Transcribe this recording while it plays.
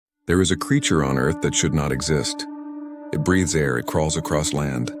There is a creature on Earth that should not exist. It breathes air, it crawls across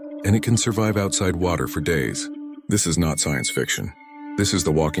land, and it can survive outside water for days. This is not science fiction. This is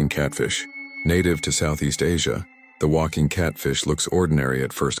the walking catfish. Native to Southeast Asia, the walking catfish looks ordinary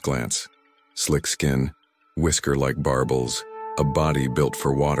at first glance. Slick skin, whisker like barbels, a body built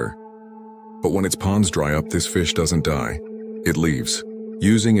for water. But when its ponds dry up, this fish doesn't die. It leaves.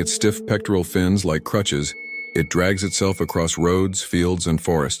 Using its stiff pectoral fins like crutches, it drags itself across roads, fields, and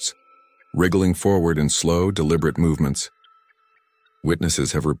forests, wriggling forward in slow, deliberate movements.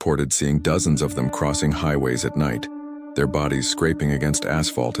 Witnesses have reported seeing dozens of them crossing highways at night, their bodies scraping against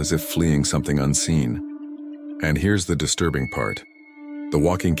asphalt as if fleeing something unseen. And here's the disturbing part. The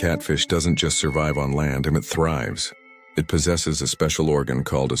walking catfish doesn't just survive on land, it thrives. It possesses a special organ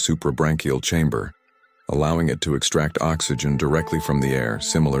called a suprabranchial chamber, allowing it to extract oxygen directly from the air,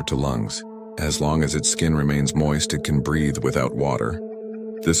 similar to lungs. As long as its skin remains moist, it can breathe without water.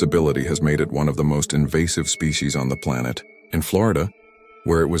 This ability has made it one of the most invasive species on the planet. In Florida,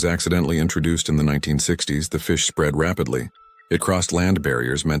 where it was accidentally introduced in the 1960s, the fish spread rapidly. It crossed land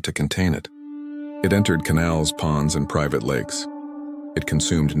barriers meant to contain it. It entered canals, ponds, and private lakes. It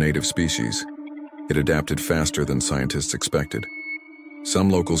consumed native species. It adapted faster than scientists expected.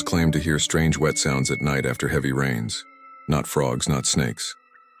 Some locals claim to hear strange wet sounds at night after heavy rains. Not frogs, not snakes,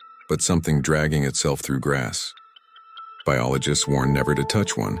 but something dragging itself through grass. Biologists warn never to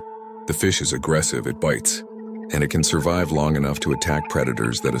touch one. The fish is aggressive, it bites, and it can survive long enough to attack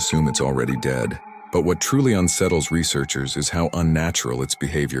predators that assume it's already dead. But what truly unsettles researchers is how unnatural its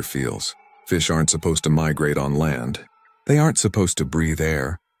behavior feels. Fish aren't supposed to migrate on land. They aren't supposed to breathe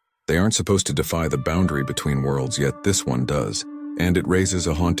air. They aren't supposed to defy the boundary between worlds, yet this one does. And it raises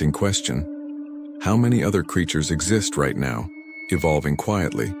a haunting question. How many other creatures exist right now, evolving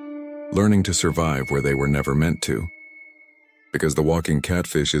quietly, learning to survive where they were never meant to? Because the walking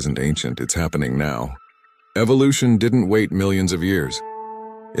catfish isn't ancient, it's happening now. Evolution didn't wait millions of years.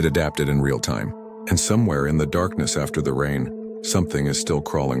 It adapted in real time. And somewhere in the darkness after the rain, something is still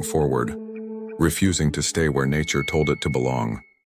crawling forward, refusing to stay where nature told it to belong.